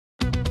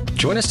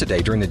Join us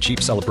today during the Jeep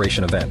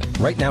Celebration event.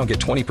 Right now, get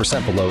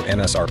 20% below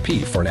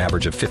MSRP for an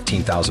average of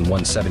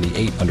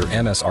 $15,178 under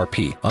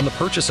MSRP on the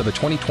purchase of a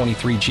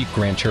 2023 Jeep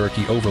Grand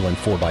Cherokee Overland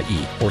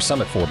 4xE or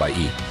Summit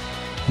 4xE.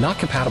 Not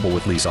compatible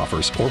with lease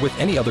offers or with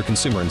any other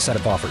consumer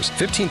incentive offers.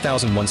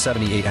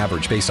 $15,178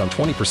 average based on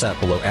 20%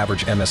 below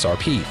average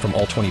MSRP from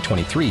all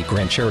 2023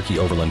 Grand Cherokee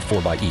Overland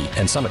 4xE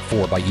and Summit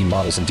 4xE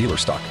models in dealer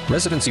stock.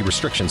 Residency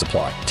restrictions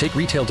apply. Take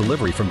retail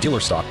delivery from dealer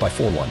stock by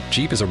 4/1.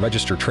 Jeep is a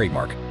registered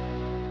trademark.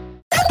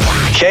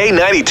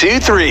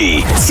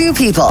 K92-3. Two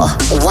people,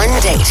 one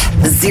date,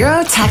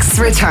 zero texts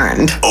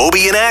returned.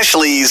 Obie and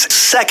Ashley's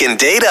second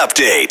date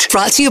update.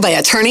 Brought to you by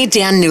attorney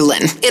Dan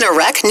Newlin. In a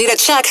wreck, need a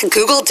check,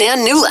 Google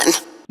Dan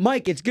Newlin.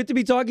 Mike, it's good to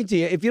be talking to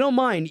you. If you don't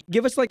mind,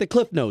 give us like the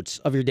cliff notes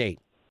of your date.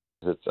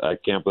 I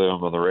can't believe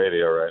I'm on the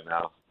radio right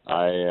now.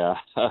 I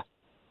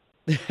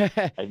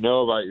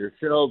know about your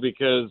show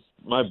because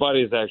my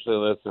buddies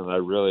actually listen. I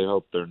really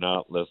hope they're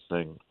not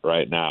listening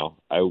right now.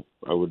 I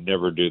would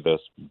never do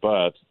this,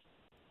 but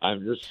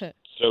I'm just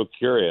so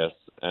curious,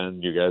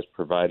 and you guys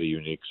provide a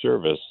unique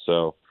service.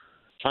 So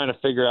trying to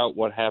figure out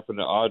what happened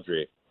to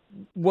Audrey.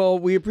 Well,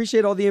 we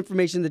appreciate all the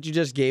information that you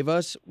just gave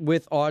us.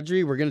 With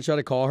Audrey, we're going to try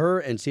to call her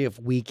and see if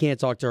we can't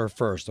talk to her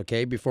first,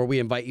 okay, before we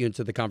invite you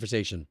into the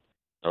conversation.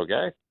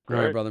 Okay. Great.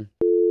 All right, brother.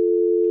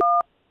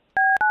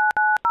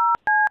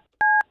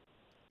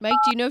 Mike,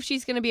 do you know if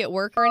she's going to be at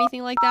work or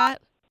anything like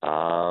that?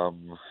 Not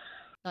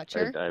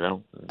sure? I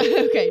don't.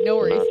 Okay, no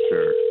worries. Not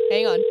sure.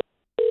 Hang on.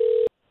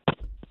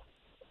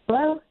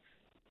 Hello?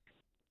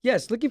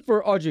 Yes, looking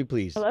for Audrey,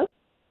 please. Hello?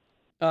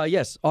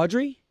 Yes,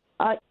 Audrey?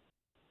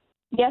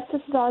 Yes,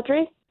 this is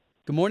Audrey.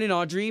 Good morning,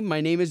 Audrey.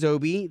 My name is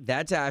Obie.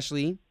 That's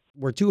Ashley.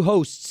 We're two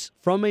hosts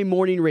from a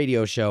morning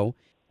radio show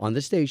on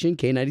the station,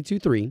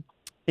 K92.3.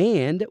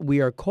 And we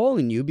are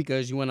calling you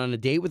because you went on a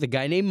date with a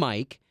guy named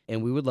Mike,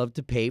 and we would love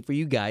to pay for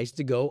you guys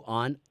to go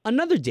on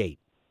another date.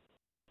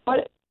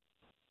 What?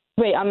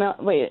 Wait, I'm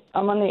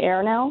on the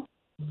air now?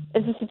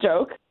 Is this a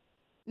joke?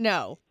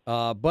 No.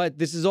 But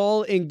this is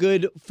all in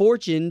good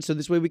fortune, so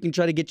this way we can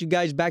try to get you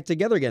guys back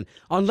together again.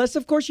 Unless,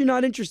 of course, you're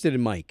not interested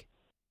in Mike.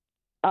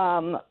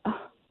 Honestly,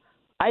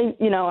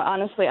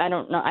 I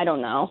don't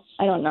know.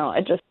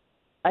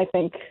 I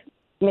think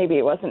maybe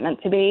it wasn't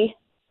meant to be.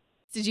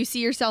 Did you see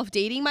yourself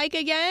dating Mike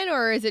again,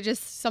 or is it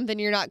just something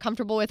you're not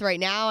comfortable with right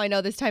now? I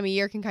know this time of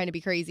year can kind of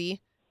be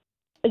crazy.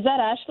 Is that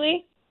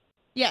Ashley?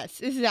 Yes,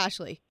 this is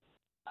Ashley.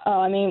 Oh,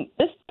 I mean,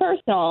 this is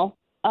personal.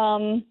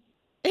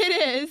 It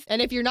is.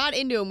 And if you're not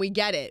into him, we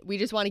get it. We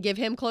just want to give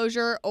him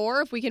closure,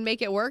 or if we can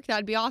make it work,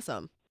 that'd be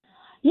awesome.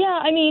 Yeah,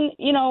 I mean,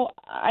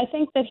 I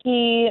think that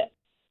he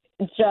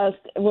just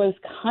was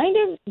kind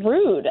of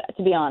rude,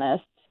 to be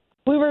honest.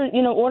 We were,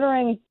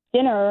 ordering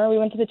dinner. We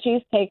went to the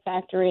Cheesecake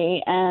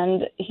Factory,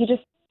 and he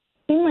just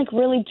seemed like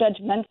really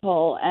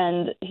judgmental.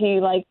 And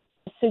he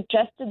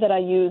suggested that I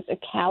use a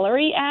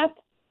calorie app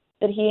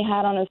that he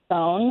had on his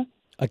phone.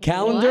 A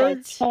calendar?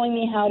 What? Telling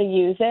me how to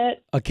use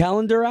it. A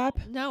calendar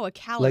app? No, a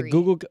calorie. Like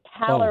Google?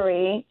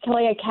 Calorie.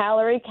 A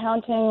calorie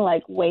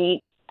counting,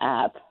 weight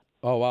app.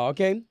 Oh, wow.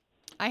 Okay.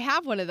 I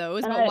have one of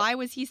those, but why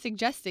was he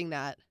suggesting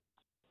that?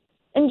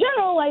 In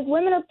general,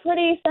 women are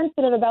pretty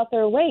sensitive about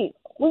their weight.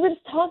 We were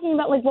just talking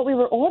about, what we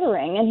were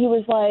ordering, and he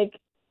was like,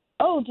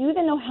 oh, do you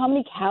even know how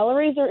many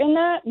calories are in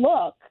that?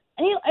 Look.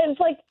 And it's,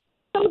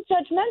 so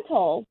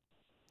judgmental.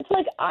 It's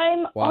like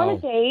I'm on a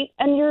date,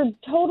 and you're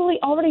totally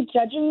already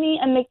judging me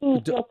and making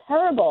me feel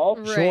terrible.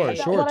 Right.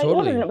 Sure, what I totally.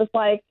 ordered, and it was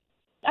like,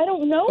 I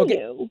don't know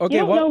you. Okay,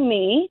 you don't know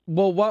me.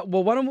 Well, why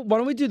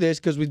don't we do this?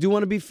 Because we do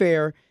want to be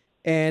fair,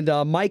 and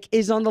Mike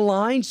is on the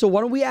line, so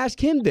why don't we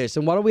ask him this,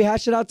 and why don't we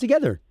hash it out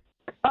together?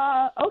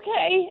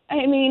 Okay.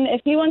 I mean,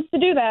 if he wants to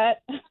do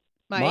that.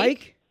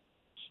 Mike?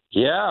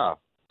 Yeah.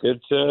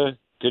 Good to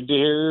hear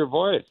your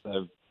voice.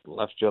 I've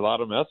left you a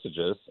lot of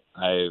messages.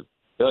 I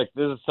feel like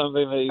this is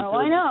something that you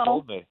could have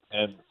told me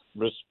and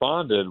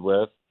responded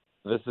with,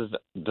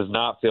 does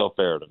not feel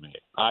fair to me.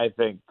 I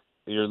think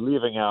you're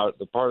leaving out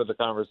the part of the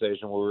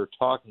conversation where we're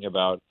talking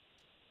about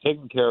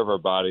taking care of our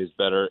bodies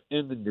better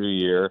in the new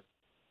year.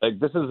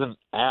 This is an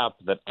app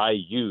that I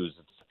use.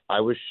 I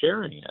was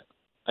sharing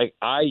it.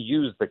 I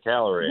use the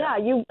calorie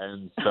app.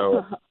 And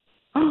so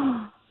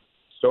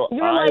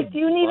you're do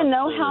you even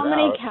know how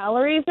many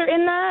calories are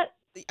in that?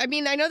 I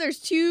mean, I know there's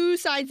two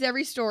sides to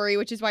every story,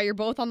 which is why you're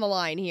both on the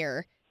line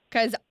here.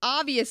 Because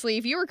obviously,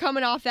 if you were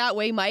coming off that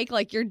way, Mike,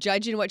 you're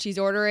judging what she's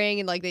ordering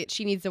and that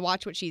she needs to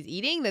watch what she's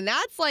eating, then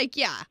that's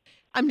yeah.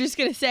 I'm just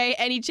going to say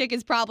any chick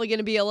is probably going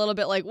to be a little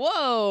bit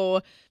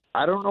whoa.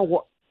 I don't know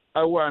what.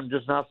 I'm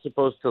just not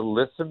supposed to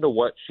listen to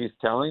what she's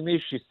telling me.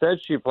 She said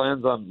she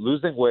plans on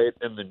losing weight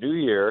in the new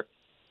year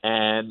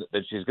and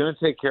that she's going to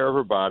take care of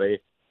her body.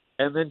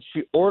 And then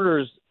she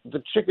orders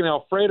the chicken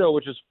Alfredo,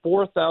 which is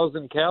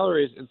 4,000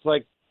 calories. It's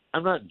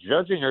I'm not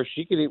judging her.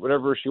 She can eat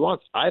whatever she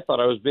wants. I thought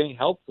I was being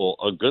helpful,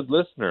 a good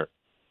listener.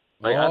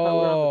 I thought we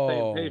were on the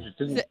same page. It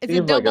didn't it's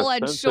seem a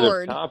double-edged like a sensitive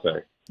sword.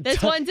 topic.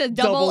 This one's a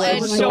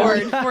double-edged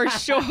sword for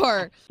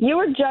sure. You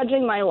were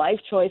judging my life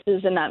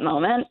choices in that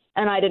moment,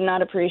 and I did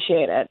not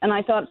appreciate it. And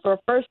I thought for a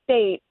first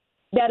date,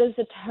 that is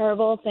a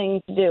terrible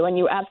thing to do, and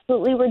you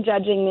absolutely were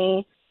judging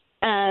me.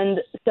 And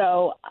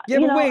so, Yeah,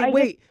 you but know,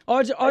 wait,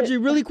 Audrey,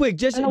 really quick,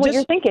 I don't know what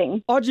you're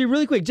thinking. Audrey,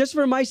 really quick, just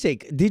for my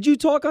sake, did you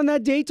talk on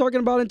that date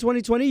talking about in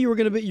 2020 you were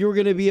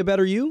gonna be a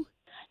better you?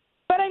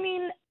 But I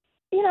mean,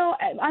 you know,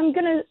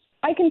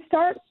 I can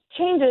start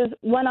changes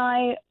when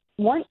I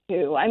want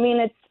to. I mean,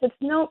 it's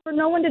for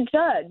no one to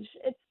judge.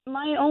 It's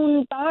my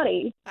own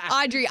body.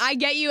 Audrey, I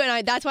get you,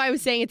 and that's why I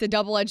was saying it's a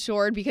double-edged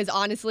sword, because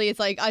honestly, it's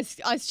like us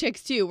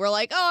chicks too. We're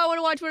like, oh, I want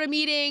to watch what I'm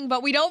eating,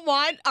 but we don't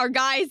want our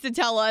guys to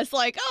tell us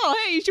like, oh,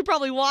 hey, you should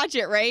probably watch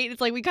it, right? It's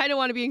like we kind of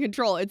want to be in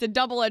control. It's a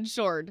double-edged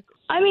sword.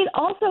 I mean,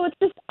 also, it's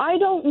just I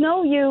don't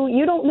know you.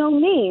 You don't know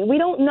me. We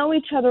don't know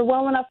each other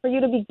well enough for you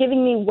to be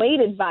giving me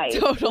weight advice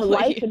or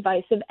life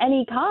advice of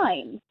any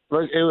kind.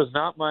 Look, it was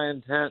not my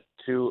intent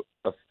to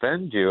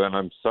offend you, and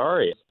I'm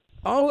sorry.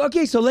 Oh,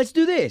 okay, so let's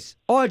do this.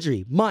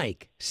 Audrey,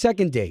 Mike,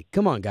 second date.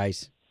 Come on,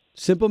 guys.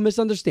 Simple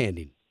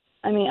misunderstanding.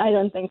 I mean, I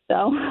don't think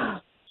so.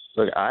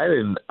 Look, I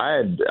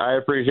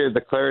appreciate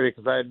the clarity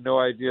because I had no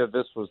idea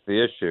this was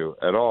the issue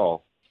at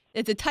all.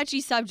 It's a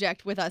touchy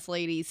subject with us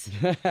ladies.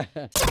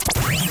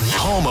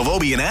 Home of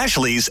Obie and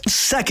Ashley's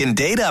second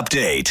date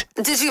update.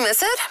 Did you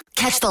miss it?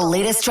 Catch the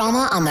latest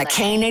drama on the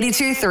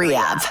K82-3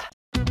 app.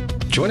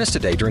 Join us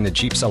today during the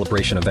Jeep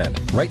Celebration event.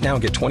 Right now,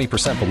 get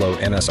 20% below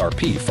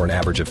MSRP for an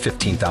average of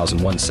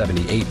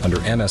 $15,178 under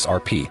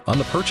MSRP on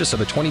the purchase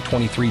of a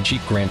 2023 Jeep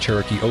Grand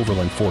Cherokee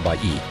Overland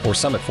 4xE or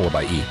Summit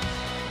 4xE.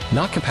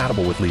 Not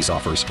compatible with lease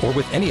offers or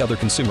with any other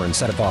consumer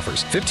incentive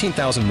offers.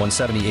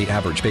 $15,178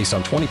 average based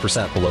on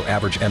 20% below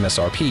average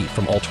MSRP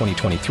from all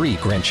 2023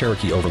 Grand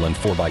Cherokee Overland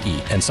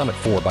 4xE and Summit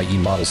 4xE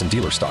models in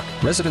dealer stock.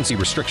 Residency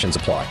restrictions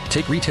apply.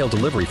 Take retail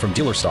delivery from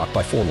dealer stock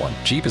by 4/1.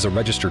 Jeep is a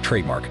registered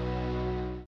trademark.